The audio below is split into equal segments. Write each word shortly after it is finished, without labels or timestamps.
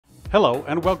Hello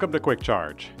and welcome to Quick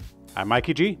Charge. I'm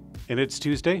Mikey G, and it's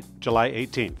Tuesday, July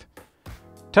 18th.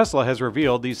 Tesla has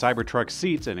revealed the Cybertruck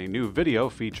seats in a new video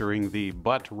featuring the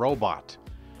Butt Robot,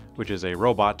 which is a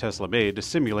robot Tesla made to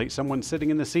simulate someone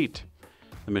sitting in the seat.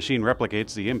 The machine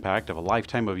replicates the impact of a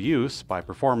lifetime of use by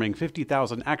performing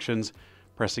 50,000 actions,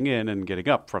 pressing in and getting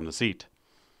up from the seat.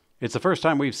 It's the first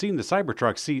time we've seen the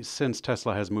Cybertruck seat since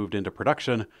Tesla has moved into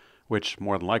production, which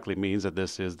more than likely means that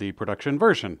this is the production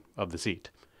version of the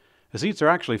seat. The seats are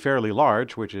actually fairly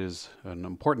large, which is an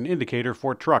important indicator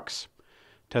for trucks.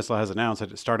 Tesla has announced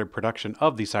that it started production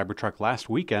of the Cybertruck last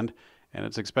weekend, and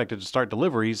it's expected to start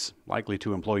deliveries, likely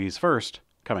to employees first,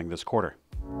 coming this quarter.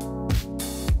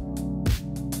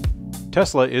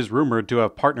 Tesla is rumored to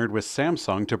have partnered with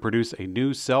Samsung to produce a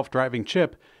new self-driving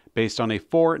chip based on a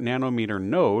 4-nanometer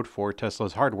node for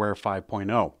Tesla's Hardware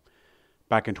 5.0.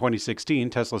 Back in 2016,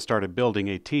 Tesla started building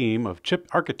a team of chip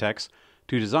architects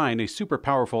to design a super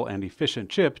powerful and efficient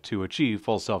chip to achieve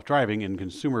full self-driving in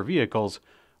consumer vehicles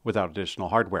without additional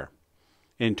hardware.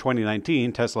 In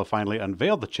 2019, Tesla finally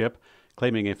unveiled the chip,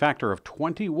 claiming a factor of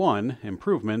 21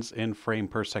 improvements in frame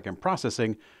per second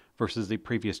processing versus the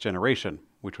previous generation,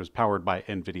 which was powered by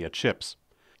NVIDIA chips.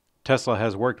 Tesla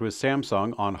has worked with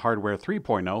Samsung on Hardware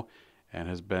 3.0 and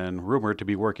has been rumored to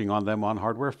be working on them on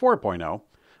Hardware 4.0,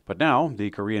 but now the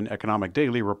Korean Economic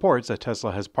Daily reports that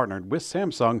Tesla has partnered with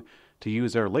Samsung to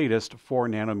use their latest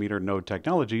 4-nanometer node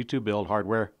technology to build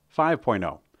Hardware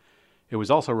 5.0. It was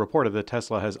also reported that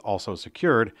Tesla has also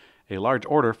secured a large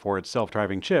order for its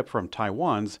self-driving chip from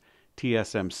Taiwan's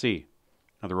TSMC.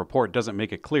 Now, the report doesn't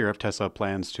make it clear if Tesla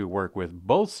plans to work with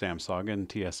both Samsung and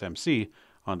TSMC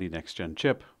on the next-gen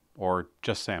chip, or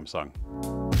just Samsung.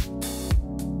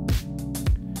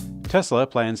 Tesla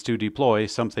plans to deploy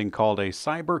something called a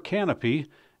CyberCanopy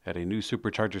at a new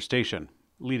supercharger station,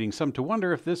 leading some to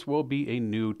wonder if this will be a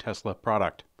new Tesla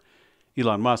product.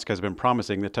 Elon Musk has been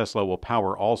promising that Tesla will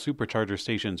power all supercharger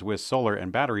stations with solar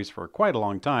and batteries for quite a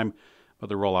long time, but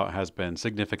the rollout has been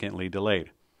significantly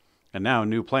delayed. And now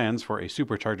new plans for a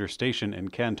supercharger station in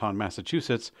Canton,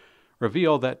 Massachusetts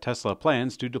reveal that Tesla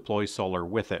plans to deploy solar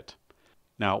with it.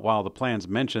 Now, while the plans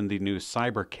mention the new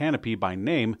CyberCanopy by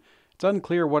name, it's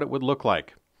unclear what it would look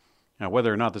like. Now,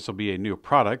 whether or not this will be a new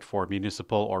product for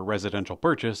municipal or residential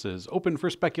purchase is open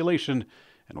for speculation,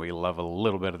 and we love a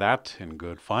little bit of that in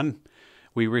good fun.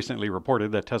 We recently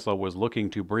reported that Tesla was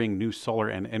looking to bring new solar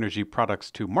and energy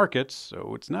products to markets,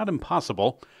 so it's not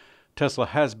impossible. Tesla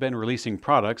has been releasing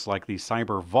products like the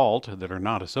Cyber Vault that are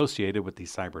not associated with the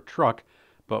Cybertruck,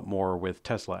 but more with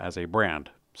Tesla as a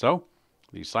brand. So,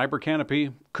 the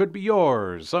CyberCanopy could be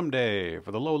yours someday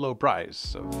for the low, low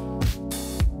price of...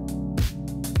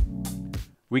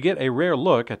 We get a rare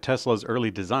look at Tesla's early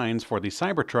designs for the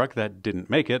Cybertruck that didn't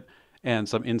make it, and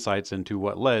some insights into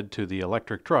what led to the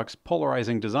electric truck's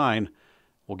polarizing design.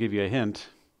 We'll give you a hint.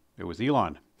 It was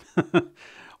Elon.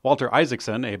 Walter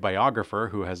Isaacson, a biographer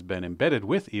who has been embedded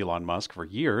with Elon Musk for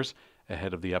years,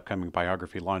 ahead of the upcoming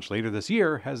biography launch later this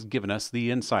year, has given us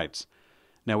the insights.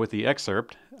 Now, with the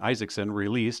excerpt, Isaacson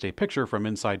released a picture from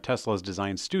inside Tesla's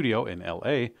design studio in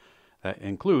LA that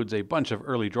includes a bunch of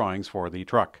early drawings for the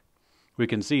truck. We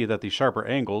can see that the sharper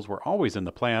angles were always in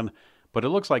the plan, but it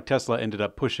looks like Tesla ended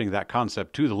up pushing that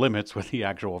concept to the limits with the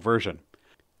actual version.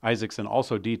 Isaacson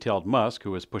also detailed Musk,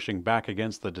 who was pushing back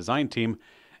against the design team,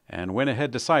 and went ahead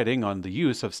deciding on the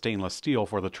use of stainless steel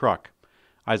for the truck.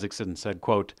 Isaacson said,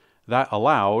 quote, "That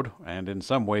allowed, and in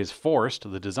some ways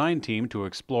forced, the design team to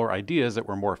explore ideas that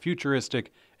were more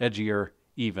futuristic, edgier,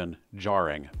 even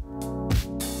jarring."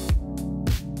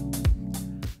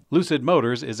 Lucid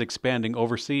Motors is expanding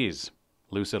overseas.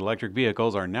 Lucid electric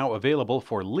vehicles are now available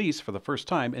for lease for the first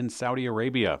time in Saudi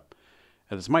Arabia.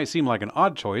 Now, this might seem like an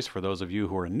odd choice for those of you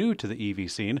who are new to the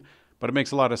EV scene, but it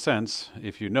makes a lot of sense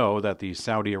if you know that the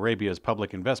Saudi Arabia's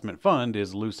public investment fund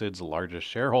is Lucid's largest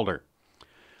shareholder.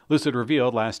 Lucid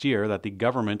revealed last year that the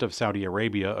government of Saudi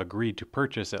Arabia agreed to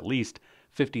purchase at least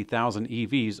 50,000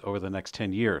 EVs over the next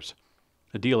 10 years.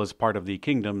 The deal is part of the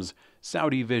kingdom's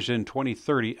Saudi Vision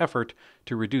 2030 effort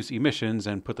to reduce emissions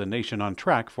and put the nation on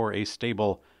track for a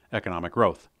stable economic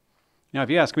growth. Now, if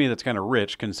you ask me, that's kind of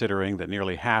rich considering that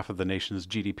nearly half of the nation's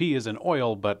GDP is in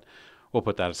oil, but we'll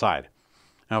put that aside.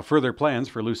 Now, further plans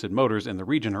for Lucid Motors in the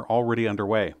region are already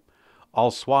underway.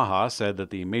 Al Swaha said that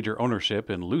the major ownership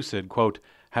in Lucid, quote,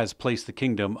 has placed the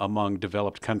kingdom among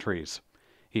developed countries.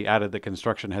 He added that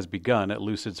construction has begun at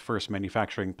Lucid's first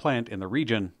manufacturing plant in the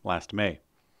region last May.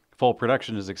 Full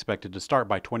production is expected to start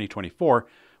by 2024,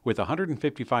 with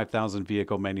 155,000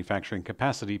 vehicle manufacturing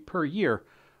capacity per year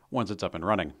once it's up and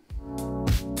running.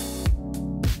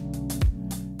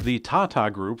 The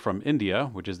Tata Group from India,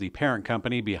 which is the parent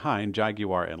company behind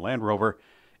Jaguar and Land Rover,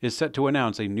 is set to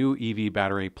announce a new EV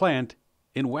battery plant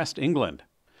in West England.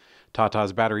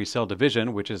 Tata's battery cell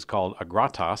division, which is called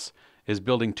Agratas, is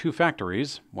building 2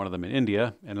 factories, one of them in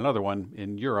India and another one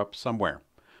in Europe somewhere.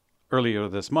 Earlier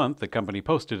this month, the company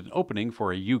posted an opening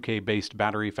for a UK-based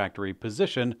battery factory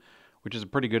position, which is a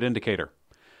pretty good indicator.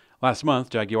 Last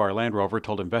month, Jaguar Land Rover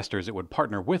told investors it would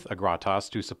partner with Agratas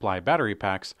to supply battery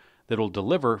packs that will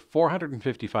deliver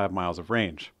 455 miles of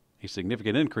range, a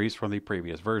significant increase from the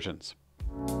previous versions.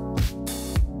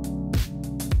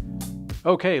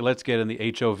 Okay, let's get in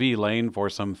the HOV lane for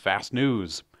some fast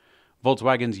news.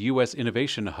 Volkswagen's U.S.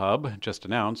 Innovation Hub just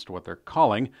announced what they're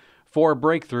calling 4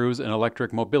 breakthroughs in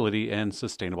electric mobility and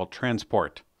sustainable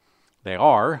transport. They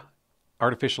are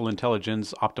artificial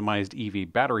intelligence optimized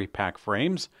EV battery pack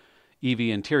frames, EV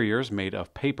interiors made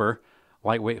of paper,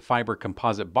 lightweight fiber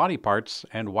composite body parts,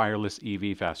 and wireless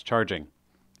EV fast charging.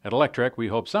 At Electrek, we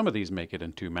hope some of these make it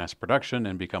into mass production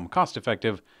and become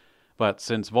cost-effective, but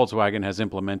since Volkswagen has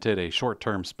implemented a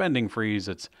short-term spending freeze,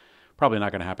 it's probably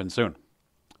not going to happen soon.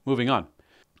 Moving on.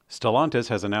 Stellantis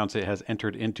has announced it has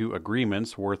entered into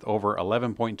agreements worth over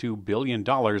 $11.2 billion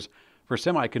for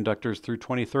semiconductors through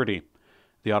 2030.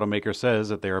 The automaker says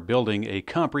that they are building a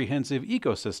comprehensive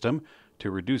ecosystem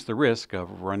to reduce the risk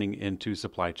of running into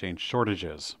supply chain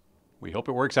shortages. We hope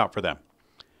it works out for them.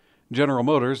 General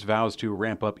Motors vows to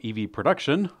ramp up EV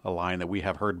production, a line that we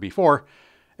have heard before,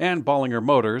 and Bollinger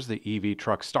Motors, the EV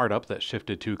truck startup that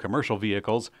shifted to commercial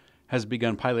vehicles, has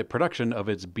begun pilot production of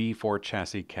its B4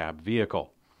 chassis cab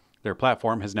vehicle. Their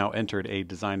platform has now entered a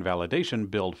design validation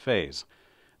build phase.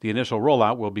 The initial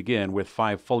rollout will begin with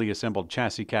 5 fully assembled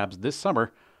chassis cabs this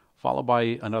summer, followed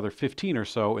by another 15 or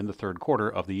so in the third quarter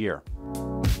of the year.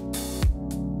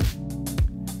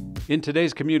 In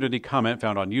today's community comment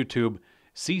found on YouTube,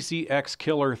 CCX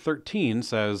Killer 13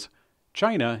 says,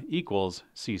 China equals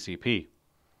CCP.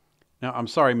 Now, I'm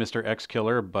sorry, Mr. X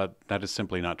Killer, but that is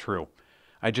simply not true.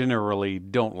 I generally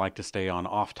don't like to stay on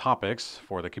off topics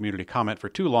for the community comment for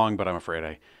too long, but I'm afraid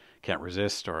I can't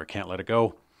resist or can't let it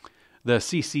go. The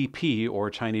CCP, or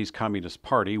Chinese Communist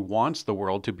Party, wants the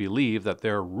world to believe that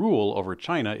their rule over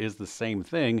China is the same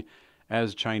thing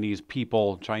as Chinese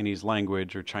people, Chinese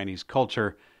language, or Chinese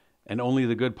culture, and only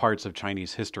the good parts of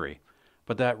Chinese history.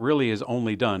 But that really is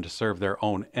only done to serve their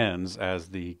own ends as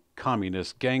the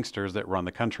communist gangsters that run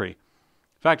the country.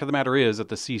 Fact of the matter is that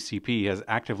the CCP has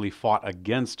actively fought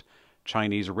against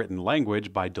Chinese written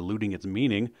language by diluting its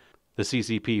meaning. The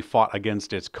CCP fought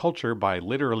against its culture by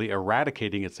literally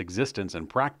eradicating its existence and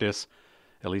practice,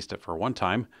 at least for one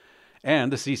time.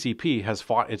 And the CCP has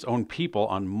fought its own people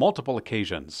on multiple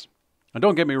occasions. Now,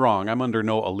 don't get me wrong, I'm under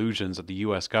no illusions that the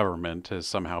U.S. government is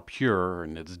somehow pure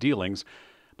in its dealings.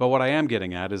 But what I am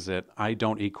getting at is that I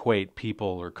don't equate people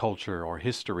or culture or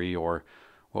history or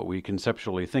what we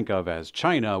conceptually think of as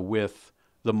China with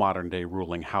the modern-day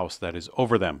ruling house that is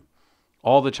over them.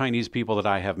 All the Chinese people that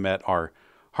I have met are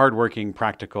hardworking,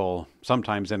 practical,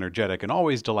 sometimes energetic, and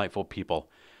always delightful people.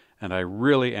 And I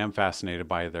really am fascinated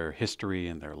by their history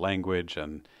and their language,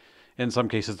 and in some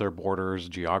cases their borders,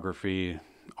 geography,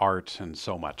 art, and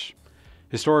so much.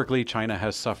 Historically, China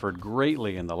has suffered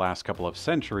greatly in the last couple of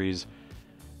centuries,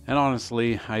 and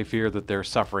honestly, I fear that their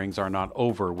sufferings are not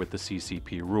over with the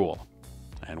CCP rule.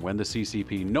 And when the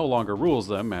CCP no longer rules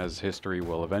them, as history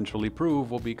will eventually prove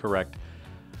will be correct,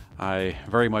 I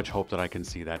very much hope that I can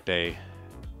see that day.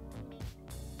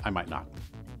 I might not.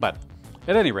 But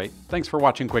at any rate, thanks for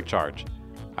watching Quick Charge.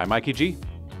 I'm Mikey G,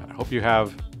 and I hope you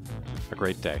have a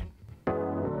great day.